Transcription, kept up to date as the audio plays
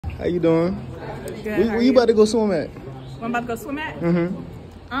How you doing? Good. Where you about to go swim at? Where I'm about to go swim at? Mm-hmm.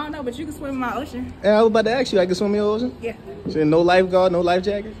 I don't know, but you can swim in my ocean. Yeah, I was about to ask you. I can swim in your ocean? Yeah. So no lifeguard, no life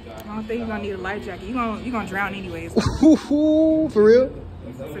jacket? I don't think you're gonna need a life jacket. You're gonna drown anyways. For real?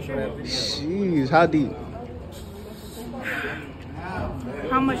 For sure. Jeez, how deep?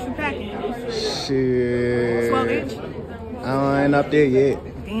 How much you packing? Shit. 12 inch? I ain't up there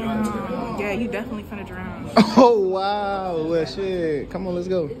yet. Damn. Yeah, you definitely finna drown. Oh, wow. Well, shit. Come on, let's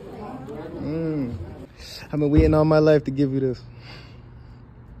go. I've been waiting all my life to give you this.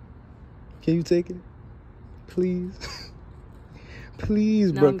 Can you take it? Please?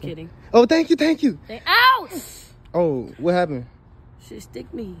 Please, bro. No, I'm kidding. Oh, thank you, thank you. Ouch! Oh, what happened? Should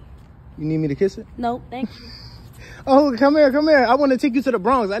stick me. You need me to kiss it? No, thank you. Oh, come here, come here. I want to take you to the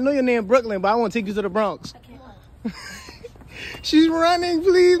Bronx. I know your name Brooklyn, but I want to take you to the Bronx. Okay. She's running,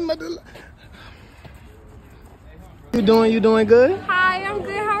 please. You doing good? Hi, I'm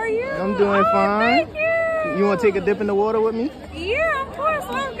good. How are you? I'm doing fine. Thank you. You want to take a dip in the water with me? Yeah, of course.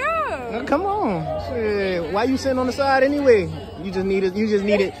 Let's go. Oh, come on. Shit. Why you sitting on the side anyway? You just needed.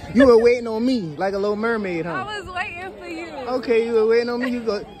 You were waiting on me like a little mermaid, huh? I was waiting for you. Okay, you were waiting on me. You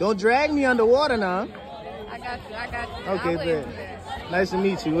go. Don't drag me underwater now. I got you. Okay, good. good. Nice to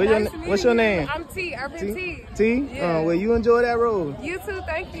meet you. What's your you. name? I'm T. Urban T. T? Yeah. Well, you enjoy that road. You too.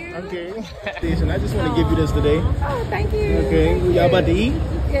 Thank you. Okay. I just want to give you this today. Oh, thank you. Okay. Y'all about to eat?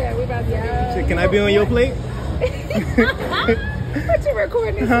 Yeah, we about to eat. Can I be on your plate? What you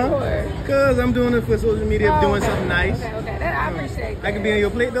recording this for? Because I'm doing it for social media, doing something nice. Okay. That, I appreciate that. I can be on your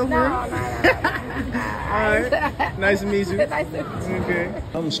plate though, for real? No. All right. Nice to meet you. Nice to meet you.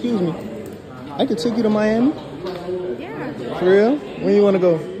 Okay. Excuse me. I could take you to Miami. Yeah. For real? When you want to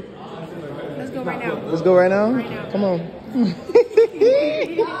go? Let's go right now. Let's go right now? Right now. Come on.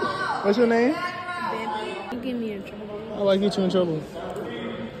 What's your name? You get me in trouble. How do I get you in trouble?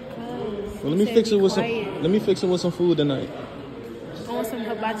 Well, let me fix it with some food tonight. I want some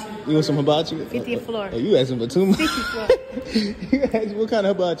hibachi. You want some hibachi? 50th floor. Oh, you asking for too much? 50th floor. You asking what kind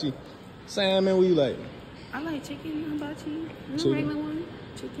of hibachi? Salmon, what you like? I like chicken hibachi. Chicken. Regular one.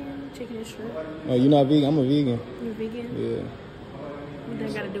 Chicken and shrimp. Oh, you're not vegan? I'm a vegan. You're vegan? Yeah. What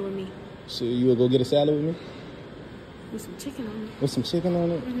that got to do with me? So you will go get a salad with me? With some chicken on it. With some chicken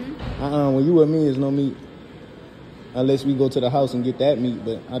on it? Mm-hmm. When you with me, there's no meat. Unless we go to the house and get that meat.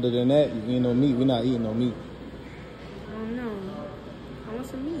 But other than that, you ain't no meat. We're not eating no meat. I don't know. I want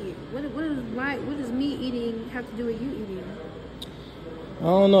some meat. What does meat eating have to do with you eating? I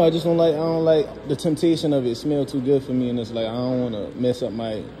don't know. I don't like the temptation of it. It smells too good for me. And it's like, I don't want to mess up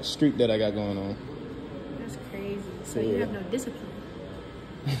my streak that I got going on. That's crazy. So you have no discipline.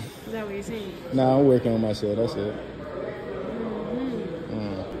 Is that what you're saying? Nah, I'm working on myself. That's it.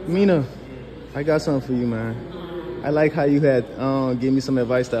 Mina, I got something for you, man. I like how you had gave me some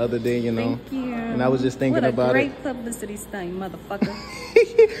advice the other day, you know. Thank you. And I was just thinking about it. What a great publicity stunt, motherfucker.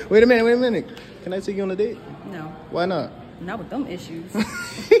 Wait a minute. Can I take you on a date? No. Why not? Not with them issues.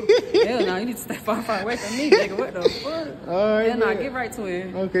 Hell no, you need to stay far away from me, nigga. What the fuck? All right. Hell no, get right to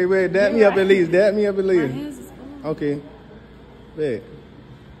it. Okay, wait. Dab me up at least. Dab me up at My least. hands is full. Okay. Wait.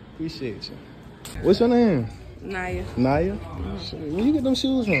 Appreciate you. What's your name? Naya. Naya? Where you get them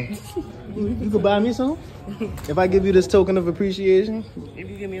shoes from? You could buy me some? If I give you this token of appreciation? If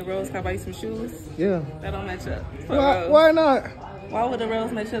you give me a rose, can I buy you some shoes? Yeah. That don't match up. Why not? Why would a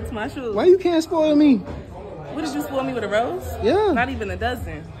rose match up to my shoes? Why you can't spoil me? What did you spoil me with a rose? Yeah. Not even a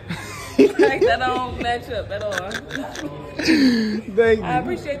dozen. Like, that don't match up at all. Thank you. I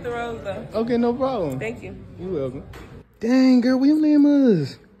appreciate the rose though. Okay, no problem. Thank you. You're welcome. Dang, girl, what your name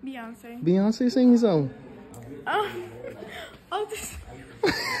is? Beyonce. Beyonce, sing me something. This.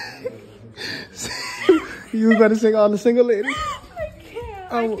 You about to sing all the single ladies?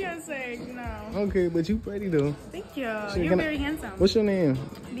 I can't sing, no. Okay, but you pretty though. Thank you. Shit, You're very handsome. What's your name?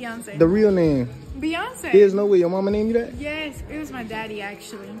 Beyonce. The real name? Beyonce. There's no way your mama named you that? Yes, it was my daddy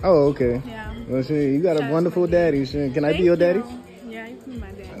actually. Oh, okay. Yeah. Well, shit, you got Shout a out to wonderful my daddy. daddy. Shit. Can I be Thank your daddy? you. Yeah, you can be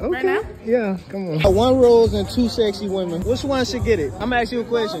my daddy. Okay. Right now? Yeah, come on. One rose and two sexy women. Which one should get it? I'm gonna ask you a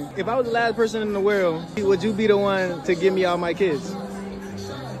question. If I was the last person in the world, would you be the one to give me all my kids?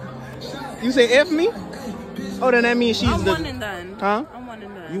 You say F me? Oh, then that means she's I'm one and done. Huh? I'm one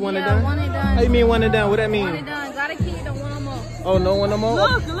and done. You one and Yeah, done? one and done. How you mean one and done? What that mean? One and done. Got a kid, don't want no more. Oh, no one no more?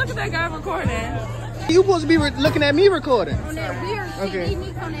 Look at that guy recording. You supposed to be looking at me recording. On that weird shit. Okay. He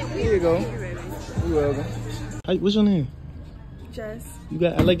needs on that weird Here you go. shit. You're welcome. Hey, what's your name? Jess.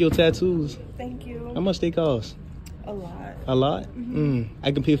 I like your tattoos. Thank you. How much they cost? A lot. A lot?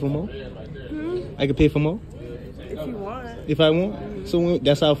 I can pay for more? I can pay for more? If you want. If I want? So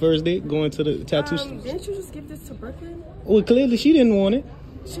that's our first date, going to the tattoo store? Didn't you just give this to Brooklyn? Well, clearly she didn't want it.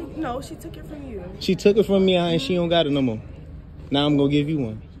 She took it from you. She took it from me and she don't got it no more. Now I'm gonna give you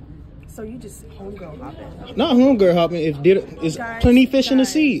one. So you just homegirl hopping. Not homegirl hopping. It's plenty fish in the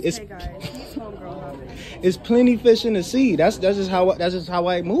sea. It's hey guys, he's homegirl hopping. It's plenty fish in the sea. That's just how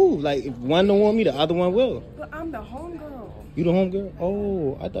I move. Like if one don't want me, the other one will. But I'm the homegirl. You the homegirl?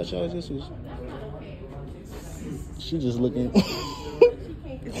 Oh, I thought y'all just was. She just looking.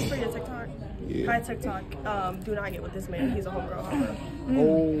 Is this for your TikTok? Yeah. Hi TikTok. Do not get with this man. He's a homegirl hopper.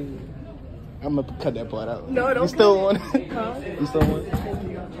 Oh, I'm gonna cut that part out. No, don't. You still want it? Huh? You still want it?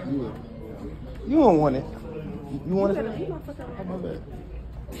 You don't want it. You want it? Oh, my bad.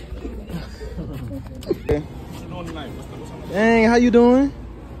 Okay. Dang, how you doing?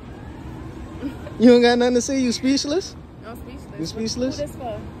 You don't got nothing to say? You speechless? I'm speechless. You speechless? Who this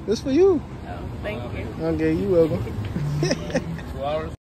for? This for you. Oh, thank you. Okay, you welcome. 2 hours.